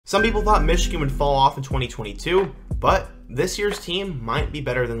Some people thought Michigan would fall off in 2022, but this year's team might be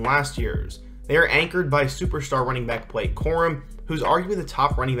better than last year's. They are anchored by superstar running back Blake Corum, who's arguably the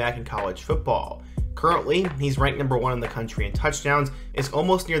top running back in college football. Currently, he's ranked number 1 in the country in touchdowns, is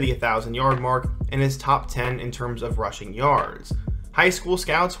almost near the 1,000-yard mark, and is top 10 in terms of rushing yards. High school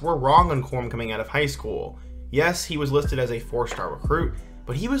scouts were wrong on Corum coming out of high school. Yes, he was listed as a 4-star recruit,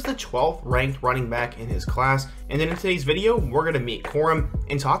 but he was the 12th ranked running back in his class, and then in today's video, we're going to meet Corum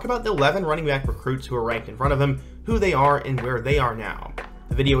and talk about the 11 running back recruits who are ranked in front of him, who they are, and where they are now.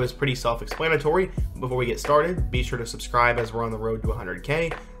 The video is pretty self-explanatory. Before we get started, be sure to subscribe as we're on the road to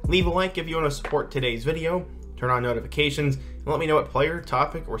 100K, leave a like if you want to support today's video, turn on notifications, and let me know what player,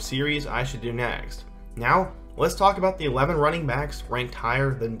 topic, or series I should do next. Now, let's talk about the 11 running backs ranked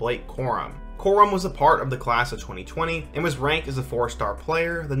higher than Blake Corum. Corum was a part of the class of 2020 and was ranked as a 4-star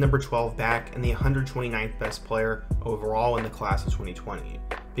player, the number 12 back, and the 129th best player overall in the class of 2020.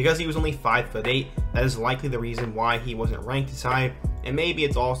 Because he was only 5'8", that is likely the reason why he wasn't ranked as high, and maybe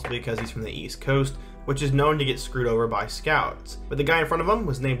it's also because he's from the East Coast, which is known to get screwed over by scouts. But the guy in front of him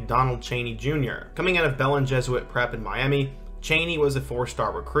was named Donald Chaney Jr. Coming out of Bellin Jesuit Prep in Miami, Chaney was a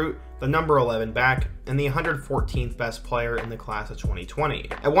 4-star recruit, the number 11 back, and the 114th best player in the class of 2020.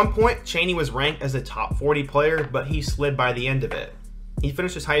 At one point, Chaney was ranked as a top 40 player, but he slid by the end of it. He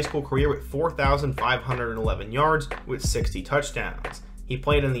finished his high school career with 4,511 yards with 60 touchdowns. He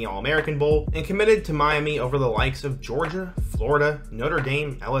played in the All-American Bowl and committed to Miami over the likes of Georgia, Florida, Notre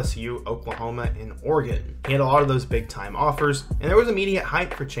Dame, LSU, Oklahoma, and Oregon. He had a lot of those big-time offers, and there was immediate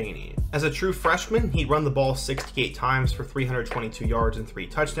hype for Chaney. As a true freshman, he'd run the ball 68 times for 322 yards and 3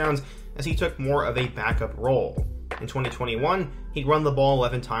 touchdowns as he took more of a backup role. In 2021, he'd run the ball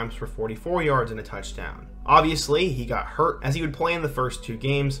 11 times for 44 yards and a touchdown. Obviously, he got hurt as he would play in the first 2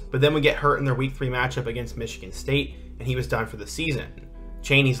 games, but then would get hurt in their Week 3 matchup against Michigan State, and he was done for the season.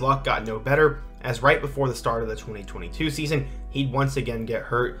 Chaney's luck got no better, as right before the start of the 2022 season, he'd once again get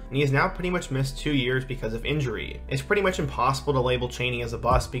hurt, and he has now pretty much missed 2 years because of injury. It's pretty much impossible to label Chaney as a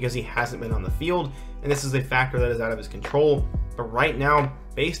bust because he hasn't been on the field, and this is a factor that is out of his control, but right now,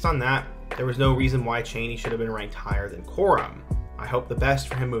 based on that, there was no reason why Chaney should have been ranked higher than Corum. I hope the best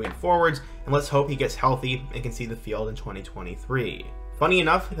for him moving forwards, and let's hope he gets healthy and can see the field in 2023. Funny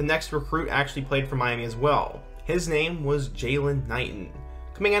enough, the next recruit actually played for Miami as well. His name was Jalen Knighton.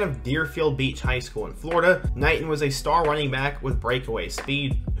 Coming out of Deerfield Beach High School in Florida, Knighton was a star running back with breakaway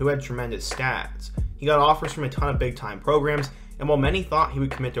speed who had tremendous stats. He got offers from a ton of big-time programs, and while many thought he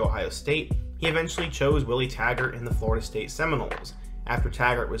would commit to Ohio State, he eventually chose Willie Taggart in the Florida State Seminoles. After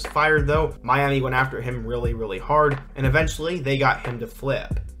Taggart was fired though, Miami went after him really hard, and eventually they got him to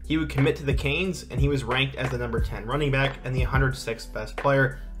flip. He would commit to the Canes, and he was ranked as the number 10 running back and the 106th best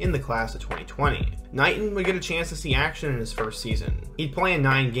player in the class of 2020. Knighton would get a chance to see action in his first season. He'd play in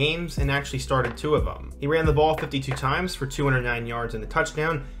 9 games and actually started 2 of them. He ran the ball 52 times for 209 yards and a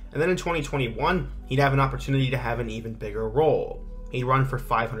touchdown, and then in 2021, he'd have an opportunity to have an even bigger role. He'd run for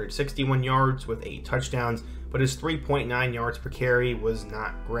 561 yards with 8 touchdowns, but his 3.9 yards per carry was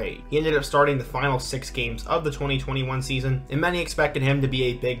not great. He ended up starting the final 6 games of the 2021 season, and many expected him to be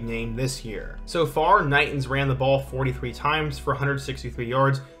a big name this year. So far, Knighton's ran the ball 43 times for 163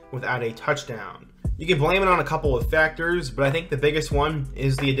 yards without a touchdown. You can blame it on a couple of factors, but I think the biggest one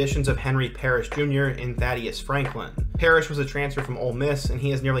is the additions of Henry Parrish Jr. and Thaddeus Franklin. Parrish was a transfer from Ole Miss, and he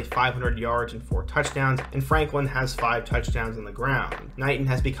has nearly 500 yards and 4 touchdowns, and Franklin has 5 touchdowns on the ground. Knighton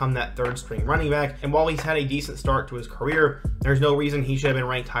has become that 3rd-string running back, and while he's had a decent start to his career, there's no reason he should have been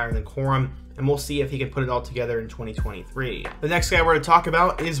ranked higher than Corum, and we'll see if he can put it all together in 2023. The next guy we're going to talk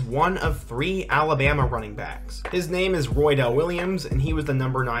about is one of 3 Alabama running backs. His name is Roydell Williams, and he was the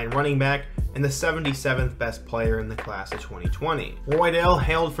number 9 running back and the 77th best player in the class of 2020. Roydell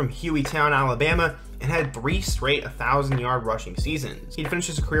hailed from Hueytown, Alabama, and had 3 straight 1,000-yard rushing seasons. He'd finished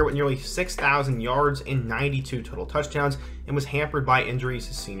his career with nearly 6,000 yards and 92 total touchdowns and was hampered by injuries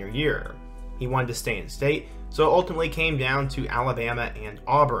his senior year. He wanted to stay in state, so it ultimately came down to Alabama and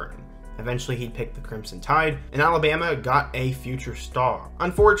Auburn. Eventually, he'd pick the Crimson Tide, and Alabama got a future star.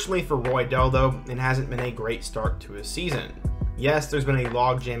 Unfortunately for Roydell, though, it hasn't been a great start to his season. Yes, there's been a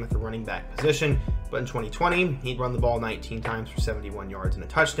logjam at the running back position, but in 2020, he'd run the ball 19 times for 71 yards and a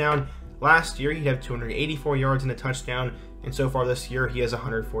touchdown. Last year, he'd have 284 yards and a touchdown, and so far this year, he has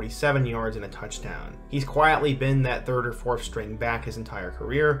 147 yards and a touchdown. He's quietly been that 3rd or 4th string back his entire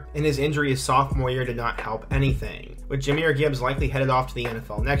career, and his injury his sophomore year did not help anything. With Jahmyr Gibbs likely headed off to the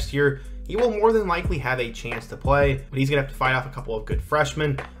NFL next year, he will more than likely have a chance to play, but he's going to have to fight off a couple of good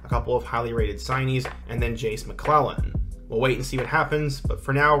freshmen, a couple of highly rated signees, and then Jace McClellan. We'll wait and see what happens, but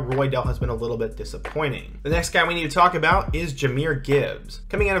for now, Roydell has been a little bit disappointing. The next guy we need to talk about is Jahmyr Gibbs.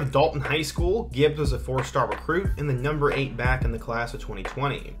 Coming out of Dalton High School, Gibbs was a 4-star recruit and the number 8 back in the class of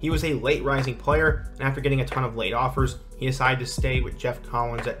 2020. He was a late rising player, and after getting a ton of late offers, he decided to stay with Jeff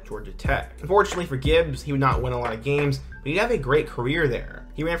Collins at Georgia Tech. Unfortunately for Gibbs, he would not win a lot of games, but he'd have a great career there.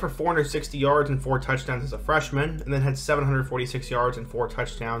 He ran for 460 yards and 4 touchdowns as a freshman, and then had 746 yards and 4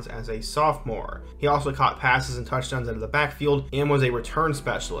 touchdowns as a sophomore. He also caught passes and touchdowns out of the backfield and was a return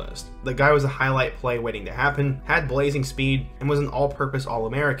specialist. The guy was a highlight play waiting to happen, had blazing speed, and was an all-purpose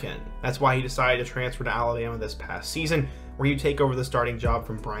All-American. That's why he decided to transfer to Alabama this past season, where he'd take over the starting job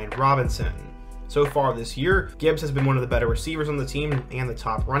from Brian Robinson. So far this year, Gibbs has been one of the better receivers on the team and the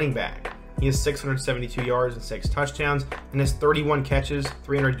top running back. He has 672 yards and 6 touchdowns, and has 31 catches,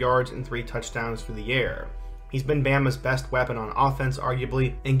 300 yards, and 3 touchdowns through the air. He's been Bama's best weapon on offense,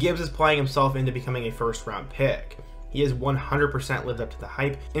 arguably, and Gibbs is playing himself into becoming a first-round pick. He has 100% lived up to the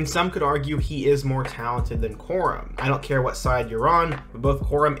hype, and some could argue he is more talented than Corum. I don't care what side you're on, but both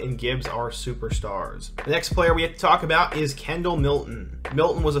Corum and Gibbs are superstars. The next player we have to talk about is Kendall Milton.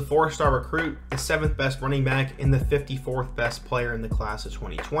 Milton was a 4-star recruit, the 7th best running back, and the 54th best player in the class of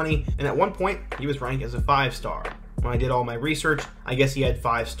 2020, and at one point, he was ranked as a 5-star. When I did all my research, I guess he had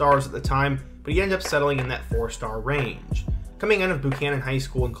 5 stars at the time, but he ended up settling in that 4-star range. Coming out of Buchanan High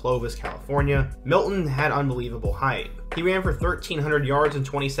School in Clovis, California, Milton had unbelievable hype. He ran for 1,300 yards and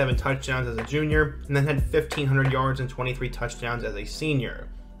 27 touchdowns as a junior, and then had 1,500 yards and 23 touchdowns as a senior.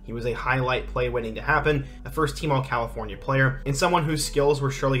 He was a highlight play waiting to happen, a first-team All-California player, and someone whose skills were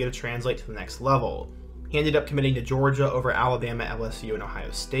surely going to translate to the next level. He ended up committing to Georgia over Alabama, LSU, and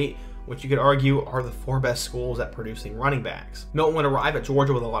Ohio State, which you could argue are the 4 best schools at producing running backs. Milton would arrive at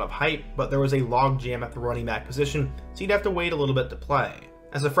Georgia with a lot of hype, but there was a logjam at the running back position, so he'd have to wait a little bit to play.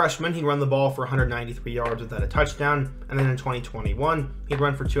 As a freshman, he'd run the ball for 193 yards without a touchdown, and then in 2021, he'd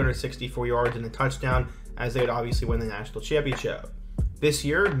run for 264 yards and a touchdown, as they would obviously win the national championship. This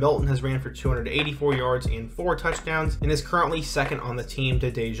year, Milton has ran for 284 yards and 4 touchdowns, and is currently second on the team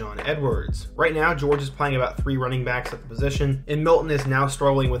to Dejon Edwards. Right now, Georgia's playing about 3 running backs at the position, and Milton is now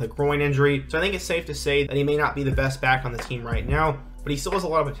struggling with a groin injury, so I think it's safe to say that he may not be the best back on the team right now, but he still has a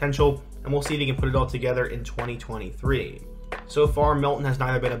lot of potential, and we'll see if he can put it all together in 2023. So far, Milton has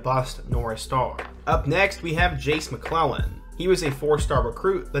neither been a bust nor a star. Up next, we have Jace McClellan. He was a 4-star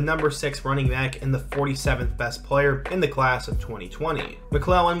recruit, the number 6 running back, and the 47th best player in the class of 2020.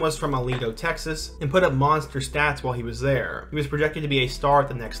 McClellan was from Aledo, Texas, and put up monster stats while he was there. He was projected to be a star at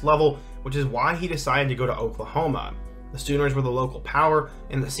the next level, which is why he decided to go to Oklahoma. The Sooners were the local power,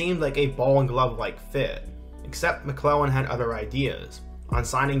 and it seemed like a ball and glove-like fit. Except McClellan had other ideas. On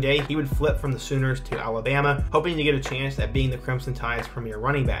signing day, he would flip from the Sooners to Alabama, hoping to get a chance at being the Crimson Tide's premier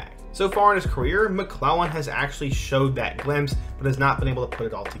running back. So far in his career, McClellan has actually showed that glimpse, but has not been able to put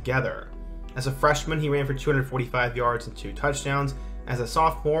it all together. As a freshman, he ran for 245 yards and 2 touchdowns. As a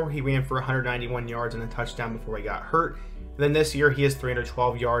sophomore, he ran for 191 yards and a touchdown before he got hurt. Then this year, he has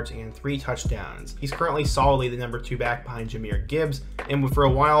 312 yards and 3 touchdowns. He's currently solidly the number 2 back behind Jahmyr Gibbs, and for a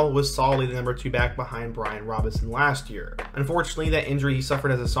while was solidly the number 2 back behind Brian Robinson last year. Unfortunately, that injury he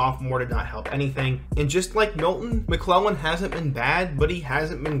suffered as a sophomore did not help anything, and just like Milton, McClellan hasn't been bad, but he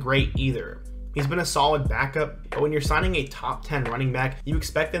hasn't been great either. He's been a solid backup, but when you're signing a top 10 running back, you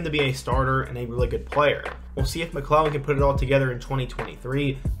expect them to be a starter and a really good player. We'll see if McClellan can put it all together in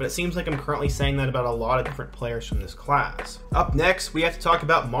 2023, but it seems like I'm currently saying that about a lot of different players from this class. Up next, we have to talk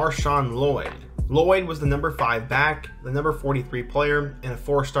about Marshawn Lloyd. Lloyd was the number 5 back, the number 43 player, and a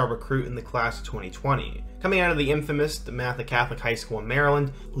 4-star recruit in the class of 2020. Coming out of the infamous DeMatha Catholic High School in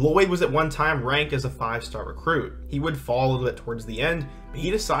Maryland, Lloyd was at one time ranked as a 5-star recruit. He would fall a little bit towards the end, but he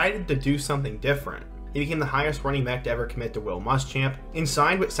decided to do something different. He became the highest running back to ever commit to Will Muschamp, and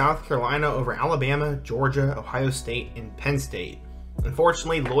signed with South Carolina over Alabama, Georgia, Ohio State, and Penn State.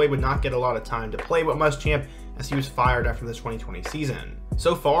 Unfortunately, Lloyd would not get a lot of time to play with Muschamp, as he was fired after the 2020 season.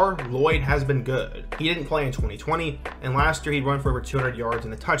 So far, Lloyd has been good. He didn't play in 2020, and last year he'd run for over 200 yards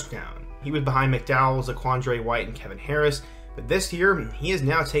and a touchdown. He was behind McDowell, Zaquandre White, and Kevin Harris, but this year, he has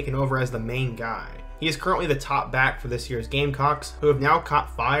now taken over as the main guy. He is currently the top back for this year's Gamecocks, who have now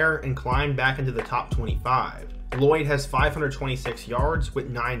caught fire and climbed back into the top 25. Lloyd has 526 yards with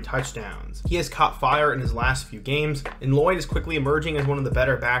 9 touchdowns. He has caught fire in his last few games, and Lloyd is quickly emerging as one of the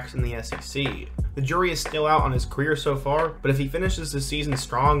better backs in the SEC. The jury is still out on his career so far, but if he finishes the season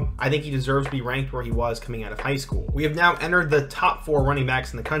strong, I think he deserves to be ranked where he was coming out of high school. We have now entered the top 4 running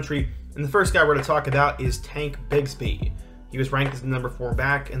backs in the country, and the first guy we're going to talk about is Tank Bigsby. He was ranked as the number 4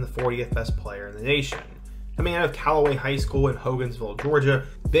 back and the 40th best player in the nation. Coming out of Callaway High School in Hogansville, Georgia,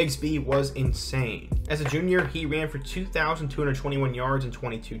 Bigsby was insane. As a junior, he ran for 2,221 yards and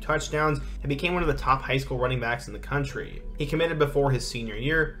 22 touchdowns and became one of the top high school running backs in the country. He committed before his senior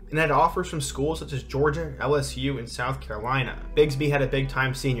year and had offers from schools such as Georgia, LSU, and South Carolina. Bigsby had a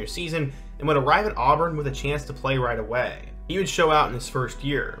big-time senior season and would arrive at Auburn with a chance to play right away. He would show out in his first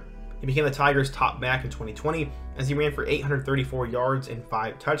year. He became the Tigers' top back in 2020 as he ran for 834 yards and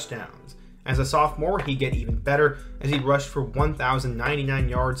 5 touchdowns. As a sophomore, he'd get even better as he rushed for 1,099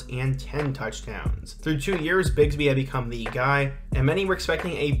 yards and 10 touchdowns. Through 2 years, Bigsby had become the guy, and many were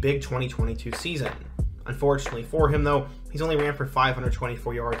expecting a big 2022 season. Unfortunately for him though, he's only ran for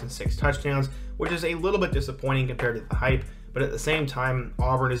 524 yards and 6 touchdowns, which is a little bit disappointing compared to the hype, but at the same time,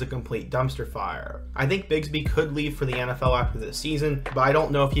 Auburn is a complete dumpster fire. I think Bigsby could leave for the NFL after this season, but I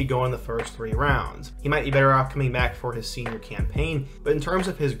don't know if he'd go in the first 3 rounds. He might be better off coming back for his senior campaign, but in terms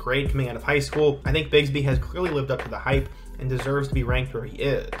of his grade coming out of high school, I think Bigsby has clearly lived up to the hype and deserves to be ranked where he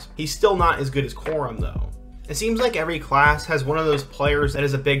is. He's still not as good as Corum though. It seems like every class has one of those players that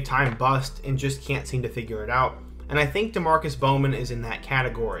is a big time bust and just can't seem to figure it out, and I think DeMarcus Bowman is in that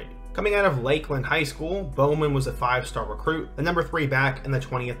category. Coming out of Lakeland High School, Bowman was a 5-star recruit, the number 3 back, and the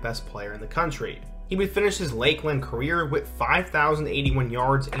 20th best player in the country. He would finish his Lakeland career with 5,081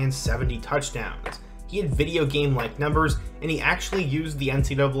 yards and 70 touchdowns. He had video game-like numbers, and he actually used the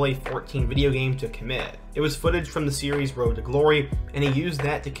NCAA 14 video game to commit. It was footage from the series Road to Glory, and he used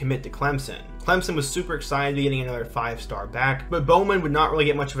that to commit to Clemson. Clemson was super excited to be getting another 5-star back, but Bowman would not really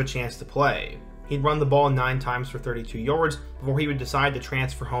get much of a chance to play. He'd run the ball 9 times for 32 yards before he would decide to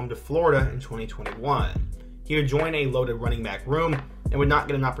transfer home to Florida in 2021. He would join a loaded running back room and would not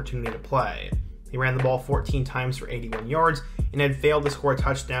get an opportunity to play. He ran the ball 14 times for 81 yards and had failed to score a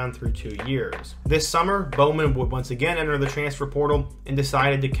touchdown through 2 years. This summer, Bowman would once again enter the transfer portal and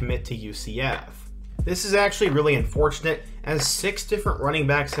decided to commit to UCF. This is actually really unfortunate as 6 different running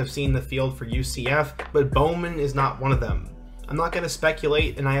backs have seen the field for UCF, but Bowman is not one of them. I'm not going to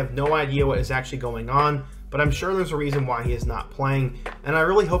speculate, and I have no idea what is actually going on, but I'm sure there's a reason why he is not playing, and I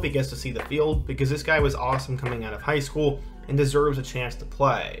really hope he gets to see the field because this guy was awesome coming out of high school and deserves a chance to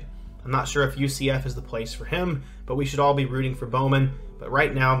play. I'm not sure if UCF is the place for him, but we should all be rooting for Bowman, but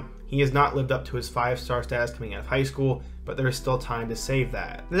right now, he has not lived up to his 5-star status coming out of high school, but there is still time to save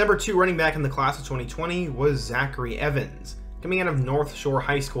that. The number 2 running back in the class of 2020 was Zachary Evans. Coming out of North Shore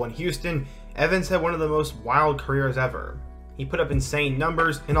High School in Houston, Evans had one of the most wild careers ever. He put up insane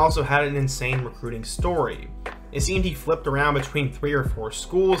numbers and also had an insane recruiting story. It seemed he flipped around between 3 or 4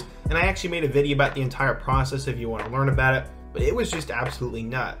 schools, and I actually made a video about the entire process if you want to learn about it, but it was just absolutely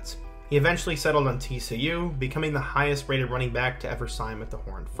nuts. He eventually settled on TCU, becoming the highest rated running back to ever sign with the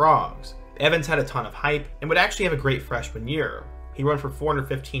Horned Frogs. Evans had a ton of hype and would actually have a great freshman year. He ran for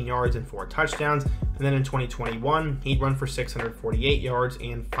 415 yards and 4 touchdowns, and then in 2021, he'd run for 648 yards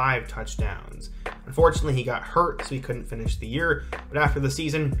and 5 touchdowns. Unfortunately, he got hurt, so he couldn't finish the year, but after the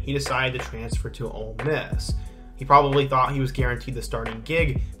season, he decided to transfer to Ole Miss. He probably thought he was guaranteed the starting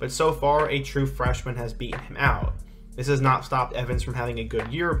gig, but so far, a true freshman has beaten him out. This has not stopped Evans from having a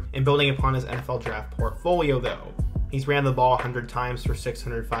good year and building upon his NFL draft portfolio, though. He's ran the ball 100 times for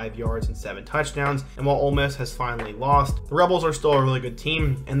 605 yards and 7 touchdowns, and while Ole Miss has finally lost, the Rebels are still a really good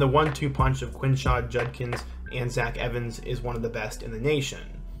team, and the 1-2 punch of Quinshaw Judkins and Zach Evans is one of the best in the nation.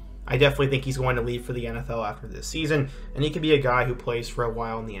 I definitely think he's going to leave for the NFL after this season, and he could be a guy who plays for a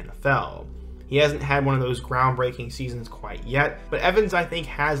while in the NFL. He hasn't had one of those groundbreaking seasons quite yet, but Evans I think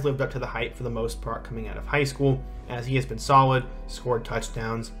has lived up to the hype for the most part coming out of high school, as he has been solid, scored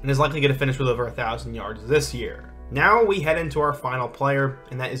touchdowns, and is likely going to finish with over 1,000 yards this year. Now we head into our final player,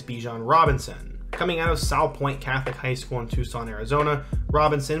 and that is Bijan Robinson. Coming out of South Point Catholic High School in Tucson, Arizona,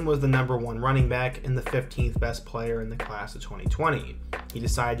 Robinson was the number 1 running back and the 15th best player in the class of 2020. He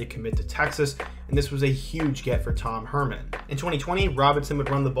decided to commit to Texas, and this was a huge get for Tom Herman. In 2020, Robinson would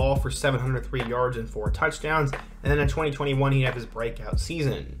run the ball for 703 yards and 4 touchdowns, and then in 2021, he'd have his breakout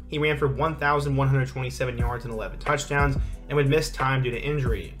season. He ran for 1,127 yards and 11 touchdowns, and would miss time due to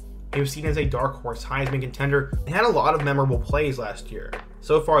injury. He was seen as a dark horse Heisman contender and had a lot of memorable plays last year.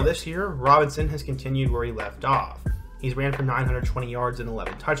 So far this year, Robinson has continued where he left off. He's ran for 920 yards and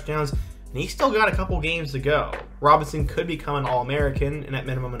 11 touchdowns, and he's still got a couple games to go. Robinson could become an All-American and at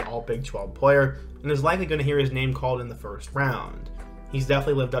minimum an All-Big 12 player, and is likely going to hear his name called in the first round. He's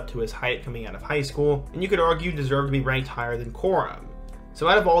definitely lived up to his hype coming out of high school, and you could argue deserved to be ranked higher than Corum. So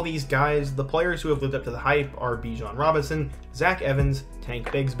out of all these guys, the players who have lived up to the hype are Bijan Robinson, Zach Evans, Tank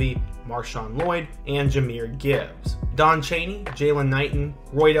Bigsby, Marshawn Lloyd, and Jahmyr Gibbs. Don Chaney, Jalen Knighton,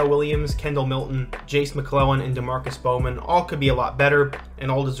 Roydell Williams, Kendall Milton, Jace McClellan, and DeMarcus Bowman all could be a lot better,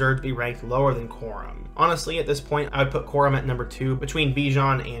 and all deserve to be ranked lower than Corum. Honestly, at this point, I would put Corum at number 2 between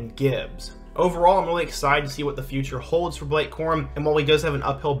Bijan and Gibbs. Overall, I'm really excited to see what the future holds for Blake Corum, and while he does have an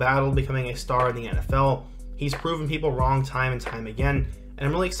uphill battle becoming a star in the NFL, he's proven people wrong time and time again, and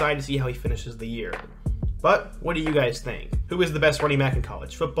I'm really excited to see how he finishes the year. But what do you guys think? Who is the best running back in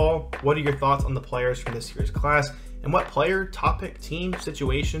college football? What are your thoughts on the players from this year's class? And what player, topic, team,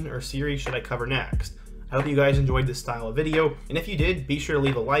 situation, or series should I cover next? I hope you guys enjoyed this style of video, and if you did, be sure to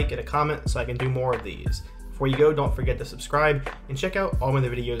leave a like and a comment so I can do more of these. Before you go, don't forget to subscribe and check out all my other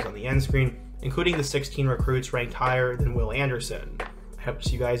videos on the end screen, including the 16 recruits ranked higher than Will Anderson. I hope to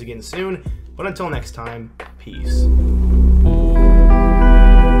see you guys again soon, but until next time, peace.